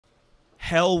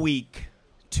Hell Week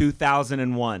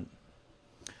 2001.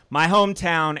 My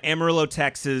hometown, Amarillo,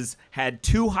 Texas, had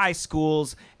two high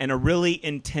schools and a really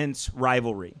intense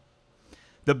rivalry.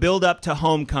 The build-up to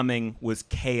homecoming was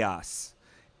chaos.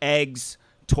 Eggs,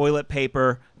 toilet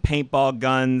paper, paintball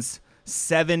guns,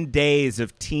 7 days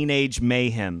of teenage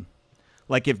mayhem,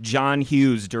 like if John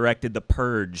Hughes directed The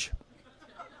Purge.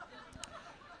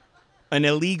 An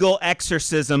illegal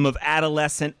exorcism of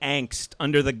adolescent angst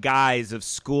under the guise of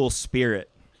school spirit.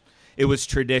 It was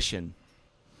tradition.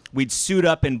 We'd suit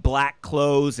up in black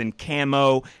clothes and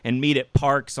camo and meet at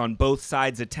parks on both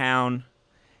sides of town.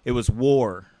 It was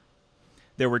war.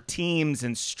 There were teams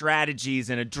and strategies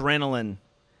and adrenaline.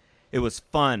 It was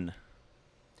fun.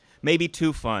 Maybe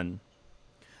too fun.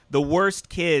 The worst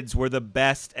kids were the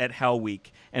best at Hell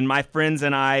Week, and my friends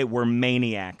and I were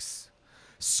maniacs.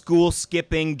 School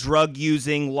skipping, drug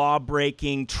using, law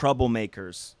breaking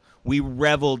troublemakers. We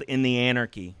reveled in the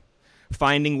anarchy,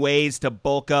 finding ways to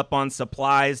bulk up on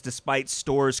supplies despite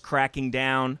stores cracking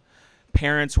down.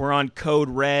 Parents were on code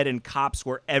red and cops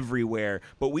were everywhere,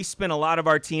 but we spent a lot of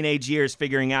our teenage years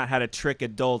figuring out how to trick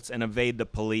adults and evade the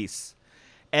police.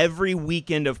 Every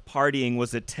weekend of partying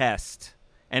was a test,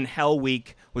 and Hell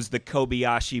Week was the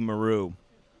Kobayashi Maru.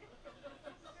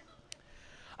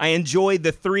 I enjoyed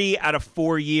the 3 out of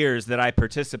 4 years that I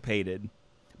participated.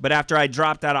 But after I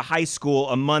dropped out of high school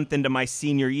a month into my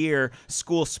senior year,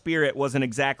 school spirit wasn't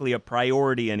exactly a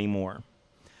priority anymore.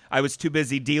 I was too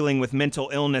busy dealing with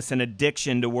mental illness and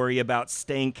addiction to worry about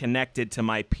staying connected to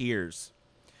my peers.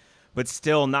 But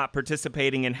still, not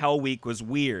participating in Hell Week was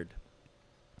weird.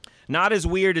 Not as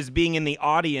weird as being in the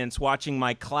audience watching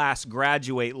my class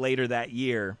graduate later that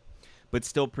year, but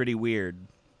still pretty weird.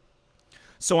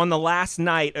 So on the last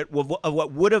night of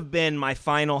what would have been my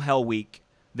final Hell Week,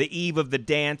 the eve of the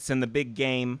dance and the big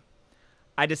game,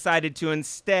 I decided to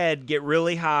instead get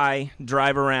really high,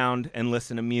 drive around, and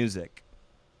listen to music.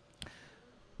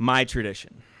 My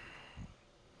tradition.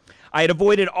 I had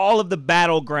avoided all of the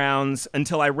battlegrounds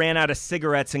until I ran out of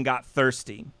cigarettes and got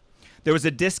thirsty. There was a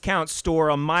discount store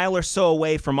a mile or so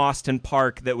away from Austin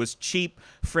Park that was cheap,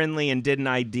 friendly, and didn't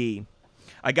ID.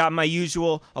 I got my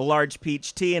usual, a large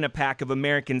peach tea and a pack of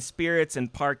American Spirits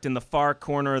and parked in the far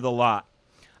corner of the lot.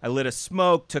 I lit a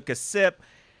smoke, took a sip,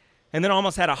 and then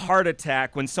almost had a heart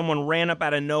attack when someone ran up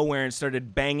out of nowhere and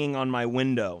started banging on my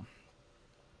window.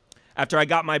 After I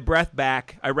got my breath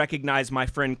back, I recognized my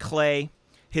friend Clay,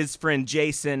 his friend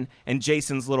Jason, and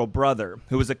Jason's little brother,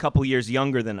 who was a couple years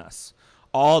younger than us,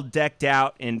 all decked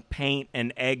out in paint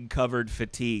and egg-covered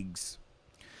fatigues.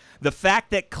 The fact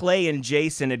that Clay and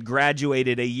Jason had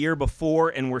graduated a year before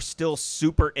and were still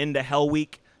super into Hell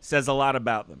Week says a lot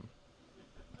about them.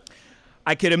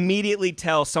 I could immediately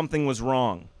tell something was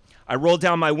wrong. I rolled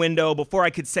down my window. Before I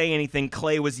could say anything,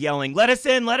 Clay was yelling, "Let us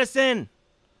in, let us in."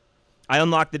 I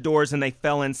unlocked the doors and they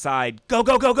fell inside. "Go,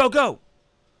 go, go, go, go."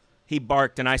 He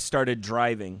barked and I started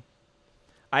driving.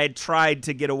 I had tried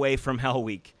to get away from Hell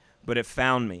Week, but it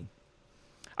found me.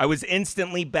 I was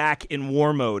instantly back in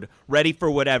war mode, ready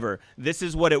for whatever. This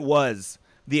is what it was,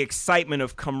 the excitement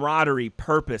of camaraderie,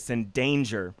 purpose, and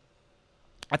danger.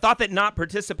 I thought that not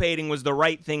participating was the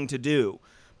right thing to do,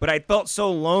 but I felt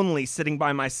so lonely sitting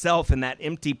by myself in that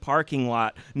empty parking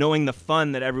lot, knowing the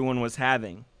fun that everyone was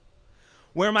having.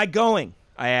 "Where am I going?"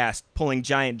 I asked, pulling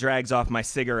giant drags off my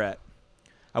cigarette.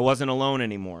 I wasn't alone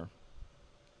anymore.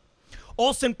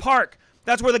 "Olson Park!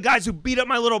 That's where the guys who beat up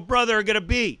my little brother are gonna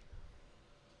be,"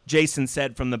 Jason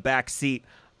said from the back seat.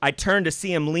 I turned to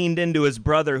see him leaned into his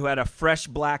brother, who had a fresh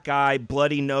black eye,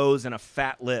 bloody nose, and a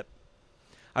fat lip.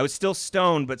 I was still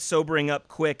stoned, but sobering up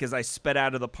quick as I sped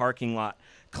out of the parking lot.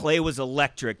 Clay was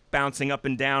electric, bouncing up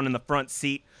and down in the front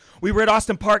seat. "We were at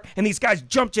Austin Park, and these guys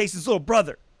jumped Jason's little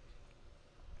brother."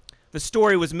 The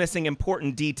story was missing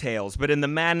important details, but in the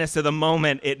madness of the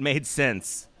moment, it made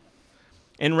sense.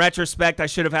 In retrospect, I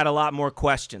should have had a lot more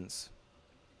questions.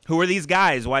 Who are these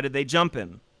guys? Why did they jump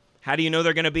him? How do you know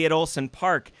they're going to be at Olson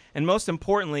Park? And most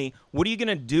importantly, what are you going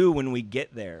to do when we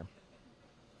get there?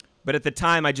 But at the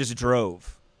time, I just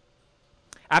drove.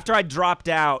 After I dropped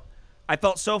out, I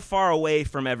felt so far away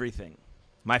from everything.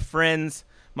 My friends,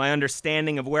 my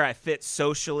understanding of where I fit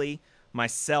socially,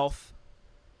 myself.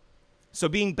 So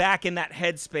being back in that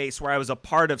headspace where I was a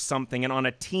part of something and on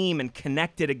a team and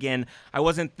connected again, I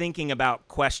wasn't thinking about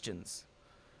questions.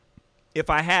 If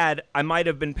I had, I might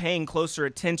have been paying closer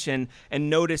attention and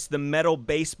noticed the metal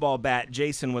baseball bat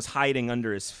Jason was hiding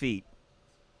under his feet.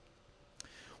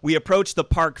 We approached the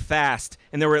park fast,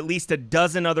 and there were at least a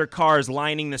dozen other cars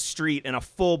lining the street in a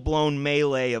full-blown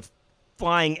melee of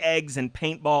flying eggs and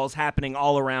paintballs happening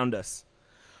all around us.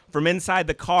 From inside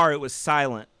the car, it was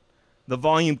silent. The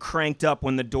volume cranked up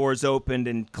when the doors opened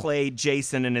and Clay,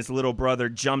 Jason, and his little brother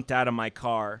jumped out of my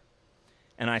car,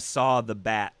 and I saw the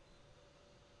bat.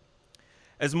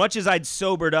 As much as I'd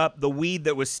sobered up, the weed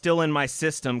that was still in my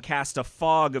system cast a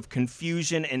fog of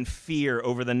confusion and fear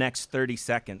over the next 30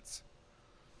 seconds.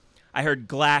 I heard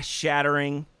glass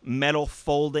shattering, metal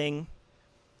folding,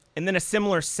 and then a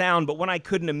similar sound, but one I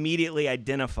couldn't immediately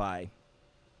identify.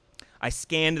 I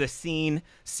scanned the scene,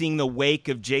 seeing the wake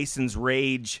of Jason's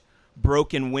rage,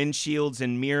 broken windshields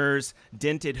and mirrors,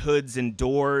 dented hoods and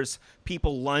doors,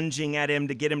 people lunging at him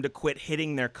to get him to quit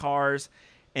hitting their cars,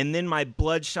 and then my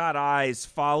bloodshot eyes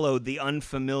followed the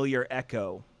unfamiliar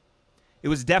echo. It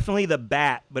was definitely the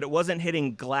bat, but it wasn't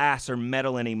hitting glass or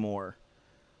metal anymore.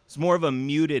 It was more of a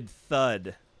muted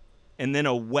thud, and then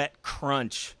a wet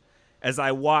crunch as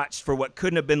I watched for what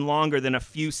couldn't have been longer than a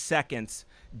few seconds,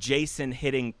 Jason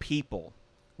hitting people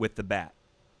with the bat.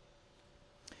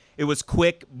 It was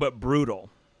quick but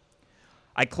brutal.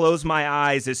 I closed my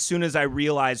eyes as soon as I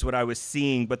realized what I was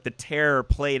seeing, but the terror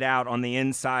played out on the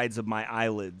insides of my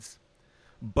eyelids.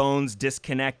 Bones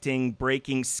disconnecting,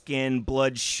 breaking skin,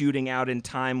 blood shooting out in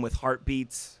time with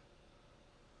heartbeats.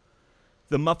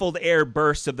 The muffled air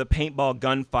bursts of the paintball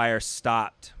gunfire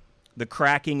stopped. The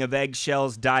cracking of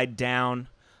eggshells died down.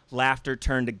 Laughter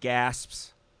turned to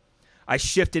gasps. I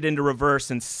shifted into reverse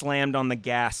and slammed on the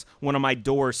gas, one of my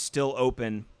doors still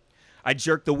open. I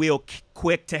jerked the wheel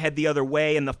quick to head the other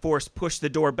way, and the force pushed the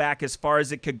door back as far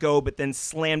as it could go, but then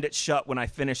slammed it shut when I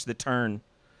finished the turn.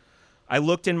 I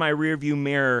looked in my rearview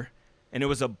mirror, and it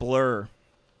was a blur.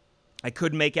 I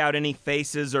couldn't make out any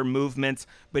faces or movements,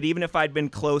 but even if I'd been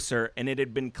closer and it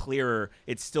had been clearer,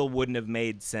 it still wouldn't have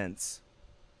made sense.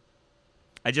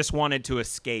 I just wanted to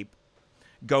escape,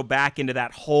 go back into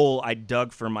that hole I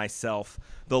dug for myself,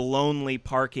 the lonely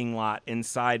parking lot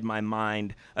inside my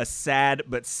mind, a sad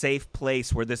but safe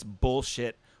place where this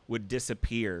bullshit would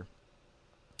disappear.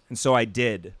 And so I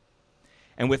did.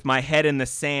 And with my head in the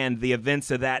sand, the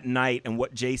events of that night and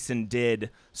what Jason did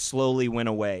slowly went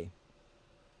away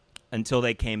until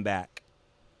they came back.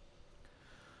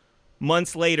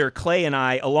 Months later, Clay and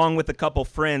I, along with a couple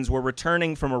friends, were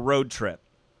returning from a road trip.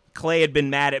 Clay had been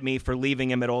mad at me for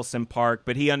leaving him at Olsen Park,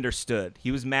 but he understood.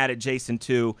 He was mad at Jason,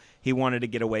 too. He wanted to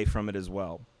get away from it as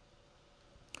well.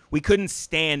 We couldn't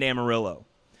stand Amarillo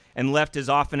and left as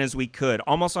often as we could,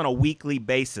 almost on a weekly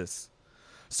basis.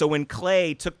 So when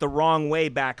Clay took the wrong way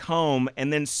back home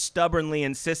and then stubbornly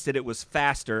insisted it was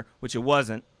faster, which it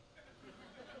wasn't,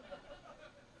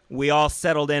 we all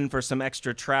settled in for some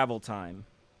extra travel time.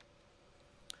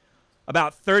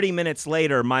 About 30 minutes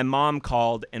later, my mom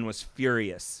called and was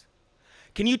furious.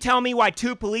 "Can you tell me why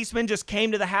 2 policemen just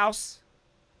came to the house?"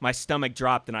 My stomach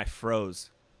dropped and I froze.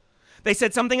 "They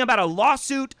said something about a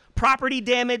lawsuit, property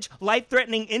damage,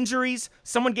 life-threatening injuries.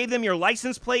 Someone gave them your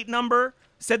license plate number,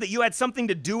 said that you had something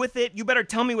to do with it. You better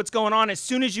tell me what's going on as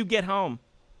soon as you get home."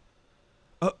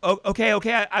 Okay,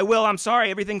 I will. I'm sorry.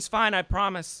 Everything's fine, I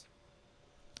promise."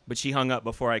 But she hung up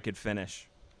before I could finish.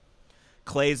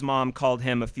 Clay's mom called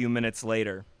him a few minutes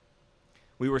later.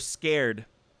 We were scared,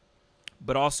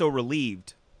 but also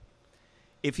relieved.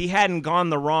 If he hadn't gone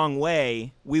the wrong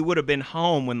way, we would have been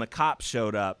home when the cops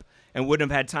showed up and wouldn't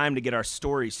have had time to get our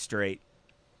stories straight.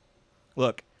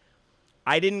 Look,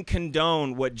 I didn't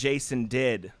condone what Jason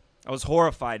did. I was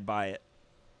horrified by it.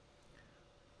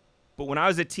 But when I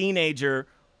was a teenager,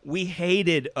 we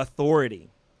hated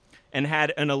authority and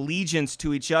had an allegiance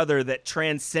to each other that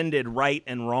transcended right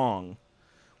and wrong.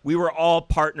 We were all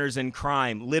partners in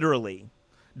crime, literally.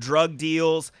 Drug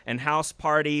deals and house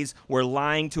parties where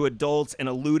lying to adults and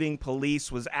eluding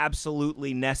police was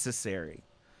absolutely necessary.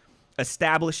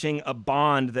 Establishing a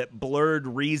bond that blurred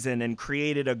reason and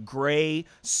created a gray,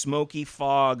 smoky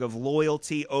fog of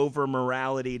loyalty over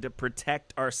morality to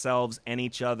protect ourselves and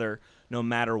each other no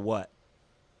matter what.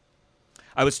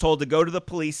 I was told to go to the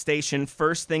police station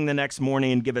first thing the next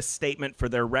morning and give a statement for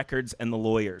their records and the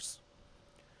lawyers.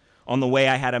 On the way,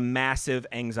 I had a massive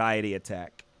anxiety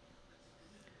attack.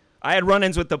 I had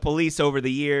run-ins with the police over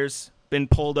the years, been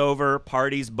pulled over,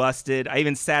 parties busted. I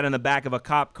even sat in the back of a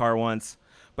cop car once,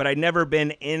 but I'd never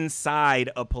been inside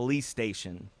a police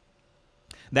station.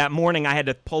 That morning, I had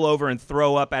to pull over and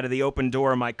throw up out of the open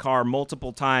door of my car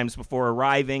multiple times before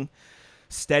arriving,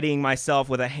 steadying myself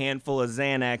with a handful of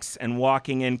Xanax and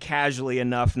walking in casually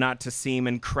enough not to seem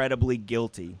incredibly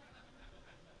guilty.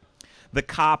 The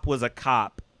cop was a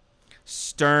cop.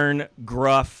 Stern,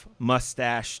 gruff,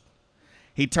 mustached.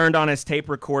 He turned on his tape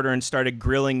recorder and started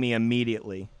grilling me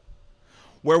immediately.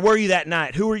 "Where were you that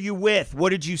night? Who were you with? What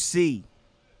did you see?"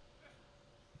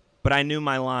 But I knew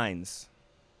my lines.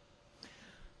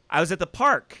 "I was at the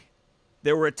park.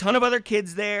 There were a ton of other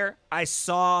kids there. I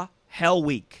saw Hell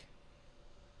Week.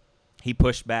 He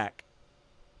pushed back.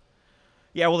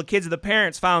 Yeah, well, the kids of the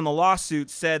parents filing the lawsuit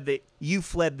said that you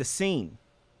fled the scene.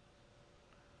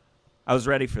 I was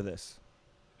ready for this.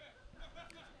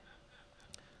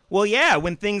 Well, yeah,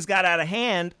 when things got out of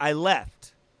hand, I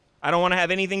left. I don't want to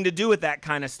have anything to do with that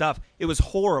kind of stuff. It was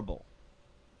horrible.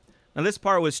 Now, this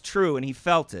part was true, and he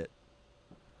felt it.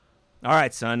 All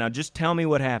right, son, now just tell me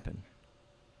what happened.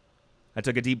 I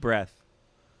took a deep breath.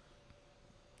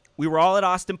 We were all at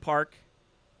Austin Park,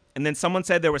 and then someone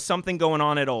said there was something going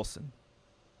on at Olsen.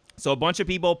 So a bunch of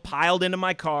people piled into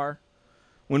my car.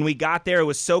 When we got there, it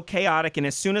was so chaotic, and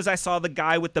as soon as I saw the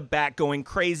guy with the bat going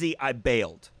crazy, I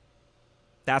bailed.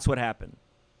 That's what happened.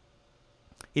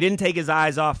 He didn't take his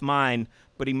eyes off mine,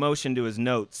 but he motioned to his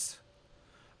notes.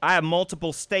 I have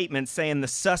multiple statements saying the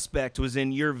suspect was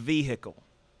in your vehicle.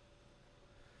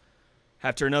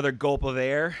 After another gulp of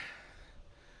air,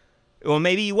 well,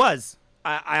 maybe he was.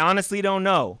 I honestly don't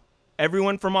know.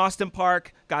 Everyone from Austin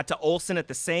Park got to Olsen at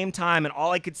the same time, and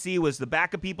all I could see was the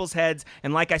back of people's heads,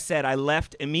 and like I said, I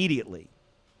left immediately.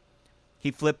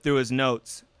 He flipped through his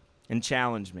notes and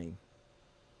challenged me.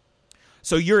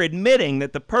 So you're admitting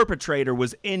that the perpetrator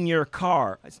was in your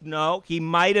car? I said, no, he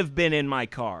might have been in my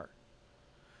car.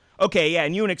 Okay, yeah,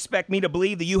 and you expect me to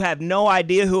believe that you have no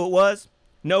idea who it was?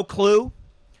 No clue?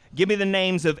 Give me the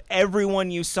names of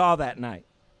everyone you saw that night.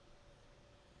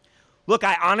 Look,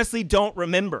 I honestly don't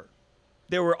remember.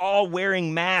 They were all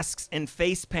wearing masks and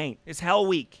face paint. It's Hell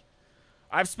Week.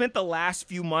 I've spent the last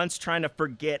few months trying to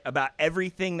forget about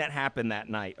everything that happened that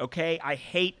night, okay? I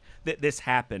hate that this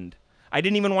happened. I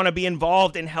didn't even want to be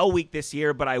involved in Hell Week this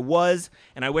year, but I was,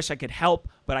 and I wish I could help,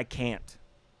 but I can't.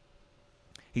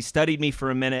 He studied me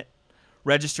for a minute,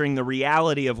 registering the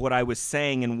reality of what I was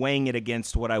saying and weighing it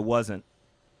against what I wasn't.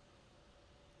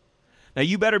 Now,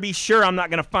 you better be sure I'm not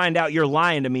going to find out you're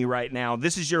lying to me right now.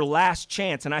 This is your last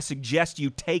chance, and I suggest you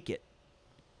take it.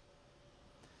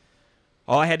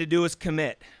 All I had to do was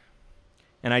commit,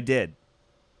 and I did.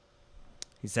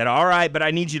 He said, all right, but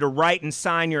I need you to write and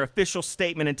sign your official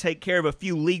statement and take care of a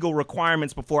few legal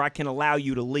requirements before I can allow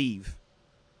you to leave.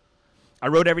 I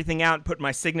wrote everything out and put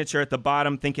my signature at the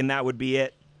bottom thinking that would be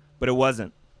it, but it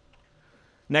wasn't.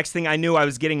 Next thing I knew, I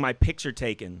was getting my picture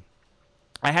taken.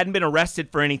 I hadn't been arrested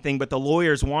for anything, but the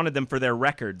lawyers wanted them for their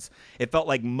records. It felt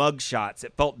like mug shots.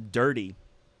 It felt dirty.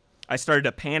 I started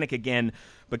to panic again,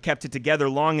 but kept it together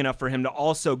long enough for him to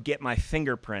also get my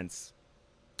fingerprints.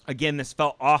 Again, this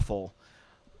felt awful.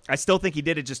 I still think he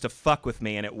did it just to fuck with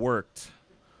me, and it worked.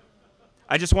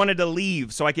 I just wanted to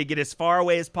leave so I could get as far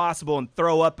away as possible and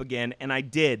throw up again, and I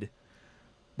did.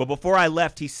 But before I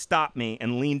left, he stopped me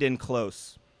and leaned in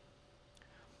close.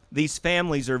 These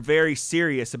families are very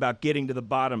serious about getting to the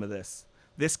bottom of this.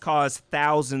 This caused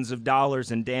thousands of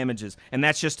dollars in damages, and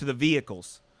that's just to the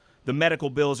vehicles. The medical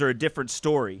bills are a different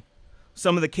story.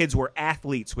 Some of the kids were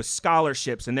athletes with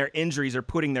scholarships, and their injuries are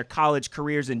putting their college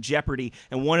careers in jeopardy,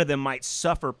 and one of them might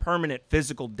suffer permanent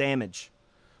physical damage.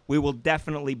 We will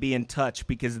definitely be in touch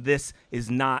because this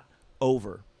is not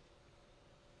over.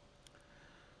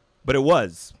 But it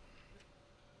was.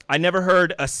 I never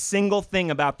heard a single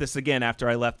thing about this again after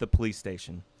I left the police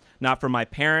station. Not from my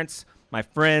parents, my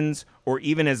friends, or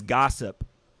even as gossip.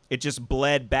 It just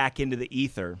bled back into the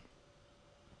ether.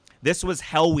 This was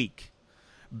Hell Week.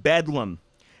 Bedlam.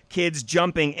 Kids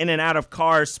jumping in and out of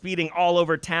cars, speeding all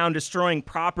over town, destroying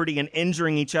property and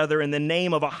injuring each other in the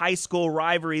name of a high school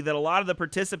rivalry that a lot of the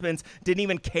participants didn't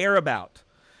even care about.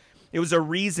 It was a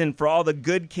reason for all the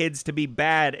good kids to be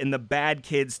bad and the bad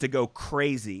kids to go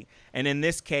crazy. And in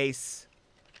this case,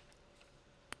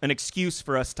 an excuse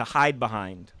for us to hide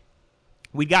behind.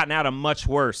 We'd gotten out of much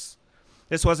worse.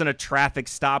 This wasn't a traffic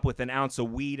stop with an ounce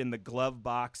of weed in the glove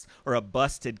box or a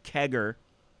busted kegger.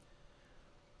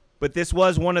 But this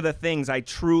was one of the things I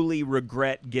truly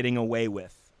regret getting away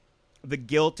with. The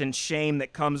guilt and shame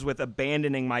that comes with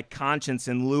abandoning my conscience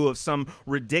in lieu of some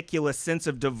ridiculous sense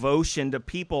of devotion to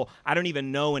people I don't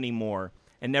even know anymore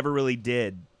and never really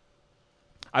did.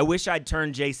 I wish I'd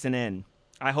turned Jason in.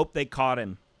 I hope they caught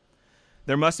him.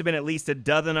 There must have been at least a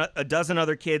dozen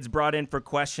other kids brought in for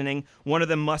questioning. One of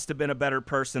them must have been a better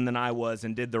person than I was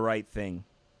and did the right thing.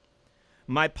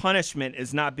 My punishment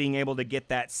is not being able to get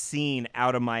that scene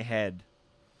out of my head.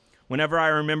 Whenever I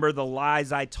remember the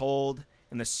lies I told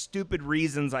and the stupid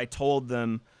reasons I told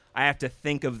them, I have to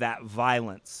think of that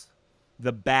violence,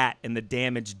 the bat and the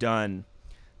damage done,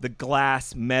 the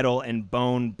glass, metal, and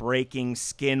bone breaking,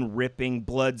 skin ripping,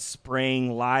 blood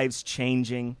spraying, lives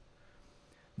changing,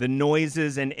 the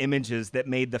noises and images that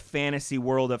made the fantasy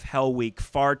world of Hell Week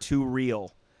far too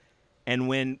real. And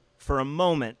when, for a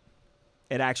moment,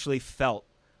 It actually felt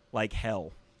like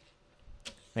hell.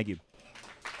 Thank you.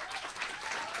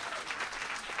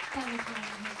 That was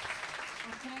Hicks.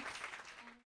 Up next,